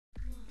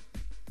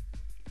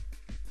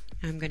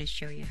I'm going to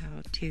show you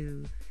how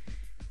to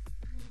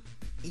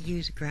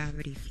use a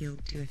gravity field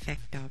to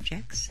affect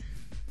objects.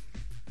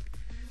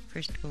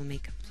 First we'll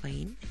make a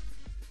plane,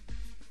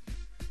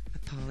 a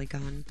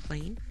polygon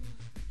plane,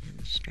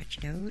 and stretch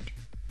it out.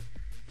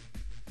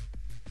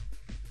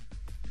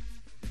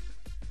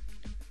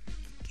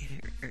 Get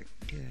it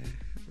to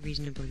a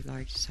reasonably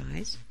large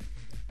size.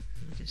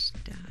 I'll just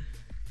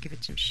give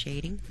it some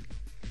shading.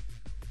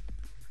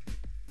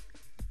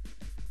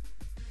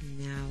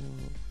 Now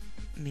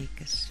we'll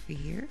make a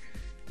sphere.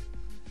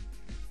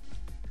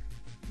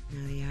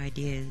 Now the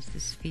idea is the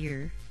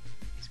sphere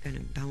is going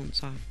to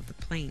bounce off of the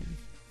plane.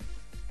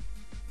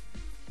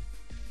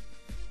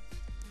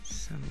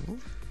 So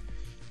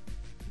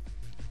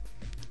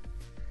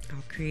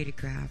I'll create a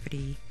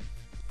gravity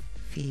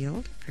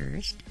field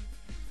first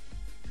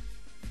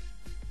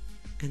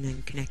and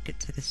then connect it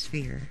to the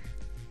sphere.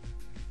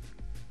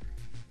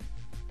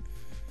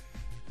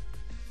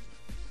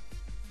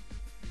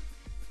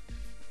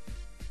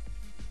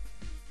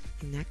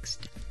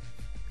 Next,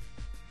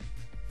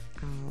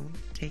 I'll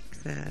take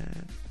the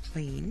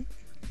plane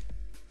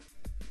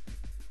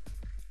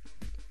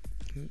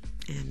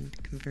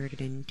and convert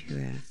it into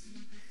a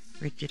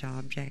rigid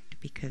object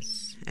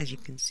because, as you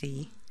can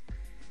see,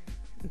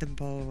 the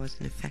ball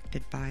wasn't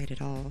affected by it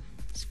at all.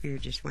 The sphere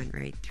just went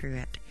right through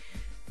it.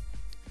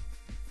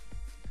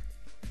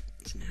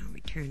 So now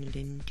we turn it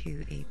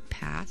into a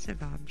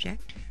passive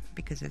object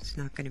because it's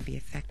not going to be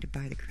affected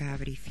by the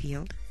gravity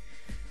field.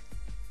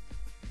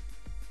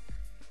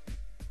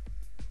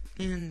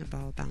 And the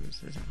ball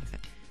bounces off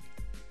it.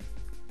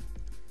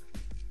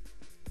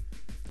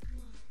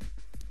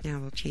 Now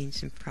we'll change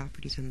some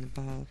properties on the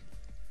ball.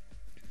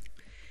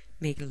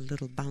 Make it a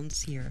little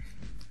bouncier.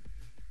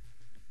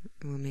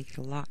 We'll make it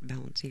a lot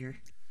bouncier.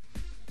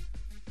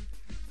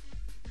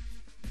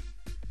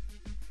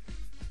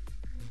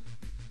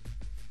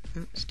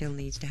 Oh, still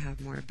needs to have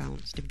more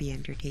bounce to be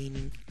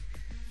entertaining.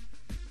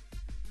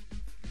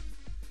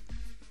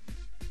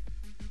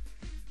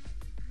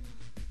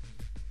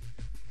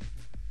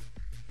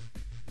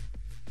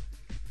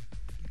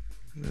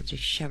 We'll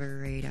just shove her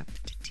right up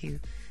to 2.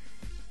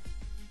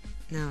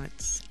 Now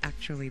it's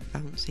actually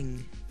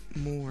bouncing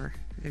more.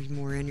 There's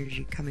more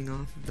energy coming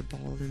off of the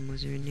ball than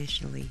was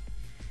initially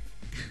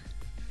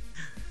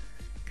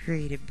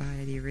created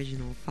by the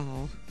original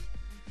fall.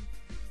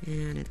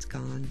 And it's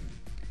gone.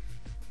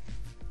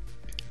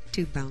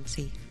 Too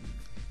bouncy.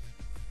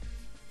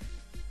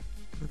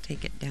 We'll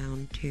take it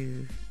down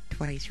to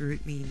twice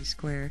root mean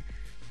square.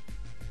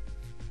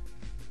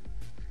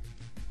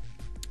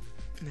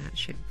 That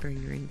should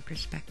bring her in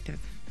perspective.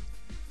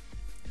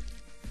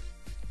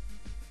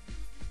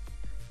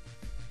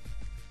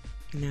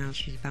 Now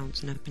she's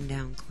bouncing up and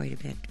down quite a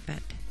bit,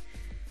 but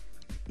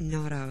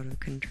not out of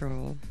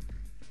control.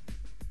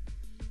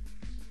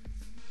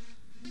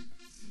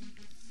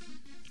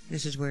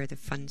 This is where the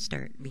fun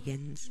part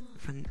begins.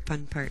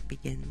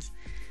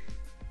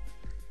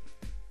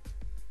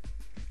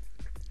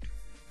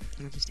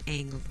 I'll just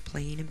angle the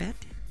plane a bit.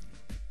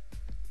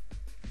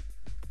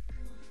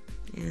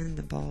 And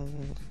the ball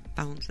will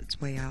bounce its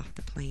way off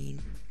the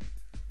plane.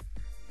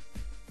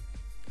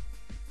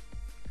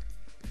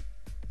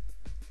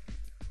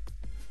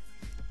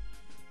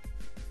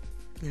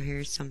 Now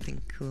here's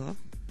something cool.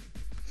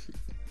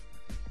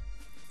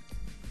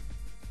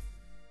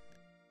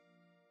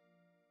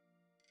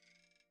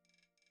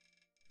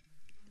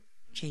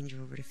 Change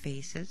over to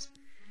faces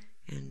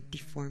and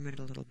deform it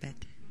a little bit.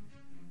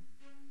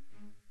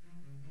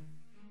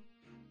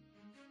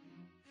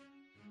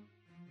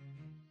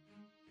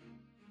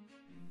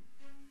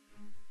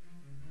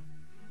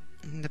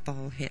 The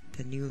ball hit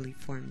the newly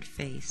formed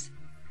face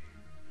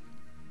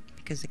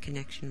because the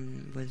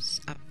connection was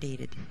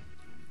updated.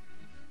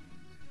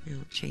 Now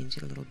I'll change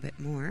it a little bit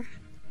more.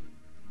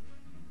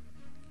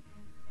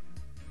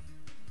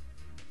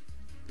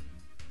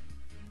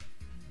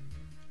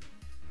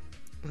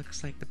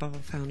 Looks like the ball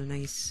found a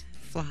nice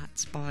flat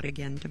spot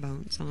again to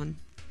bounce on,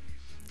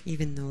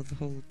 even though the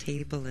whole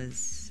table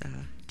is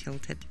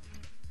tilted.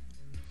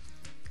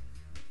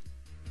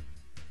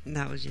 And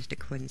that was just a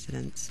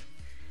coincidence.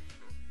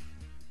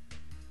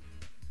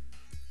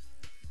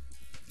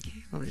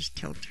 We'll just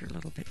tilt her a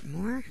little bit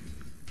more.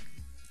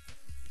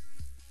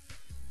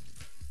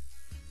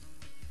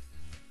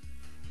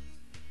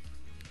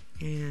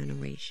 And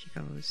away she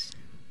goes.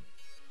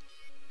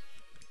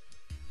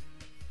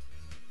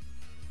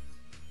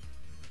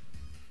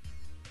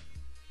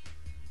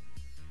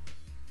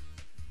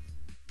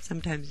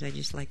 Sometimes I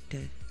just like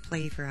to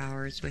play for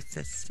hours with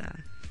this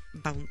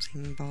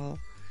bouncing ball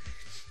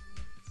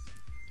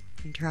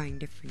and trying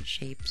different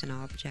shapes and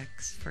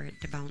objects for it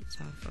to bounce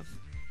off of.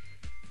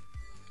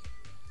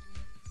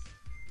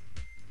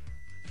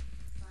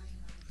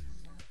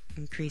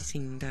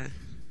 Increasing the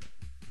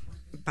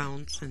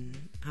bounce and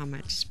how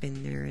much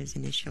spin there is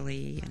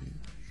initially, and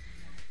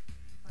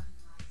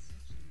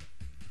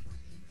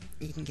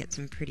you can get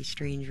some pretty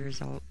strange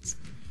results.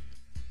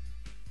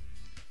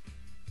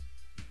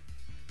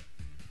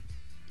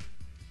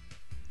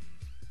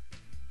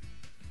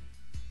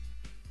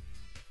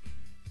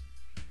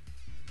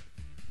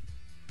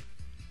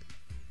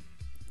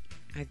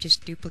 I've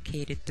just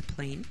duplicated the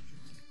plane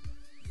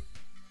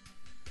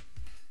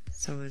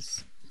so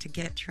as to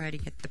try to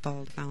get the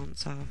ball to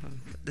bounce off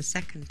of the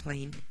second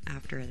plane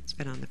after it's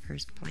been on the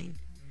first plane.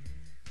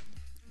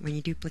 When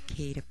you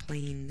duplicate a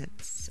plane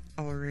that's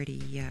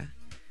already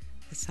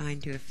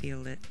assigned to a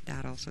field,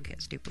 that also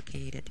gets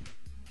duplicated.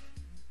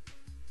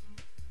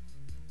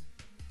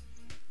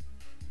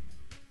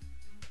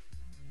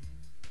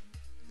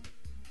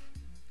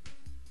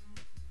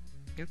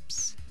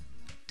 Oops,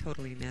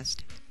 totally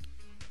missed.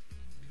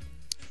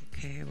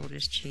 Okay, we'll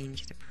just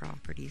change the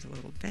properties a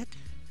little bit.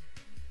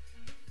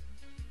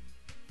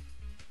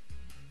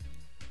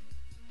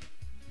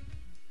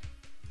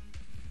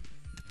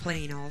 The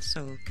plane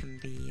also can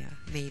be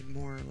made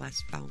more or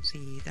less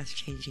bouncy, thus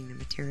changing the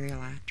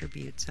material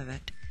attributes of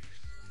it.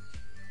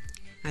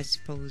 I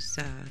suppose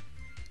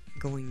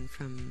going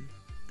from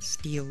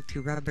steel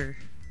to rubber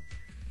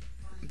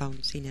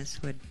bounciness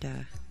would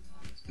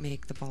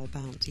make the ball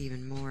bounce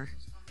even more.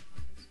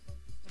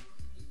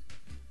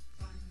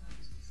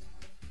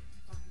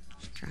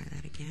 Let's try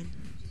that again.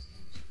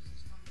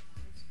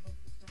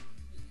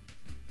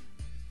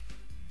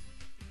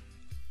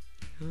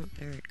 Oh,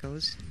 there it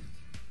goes.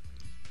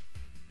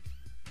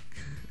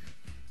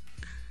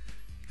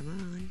 Come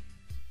on.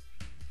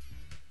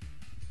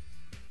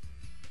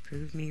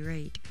 Prove me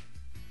right.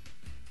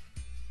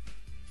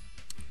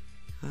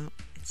 Well,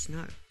 it's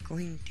not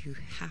going to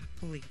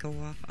happily go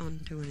off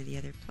onto one of the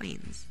other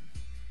planes.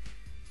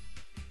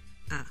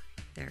 Ah,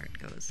 there it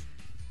goes.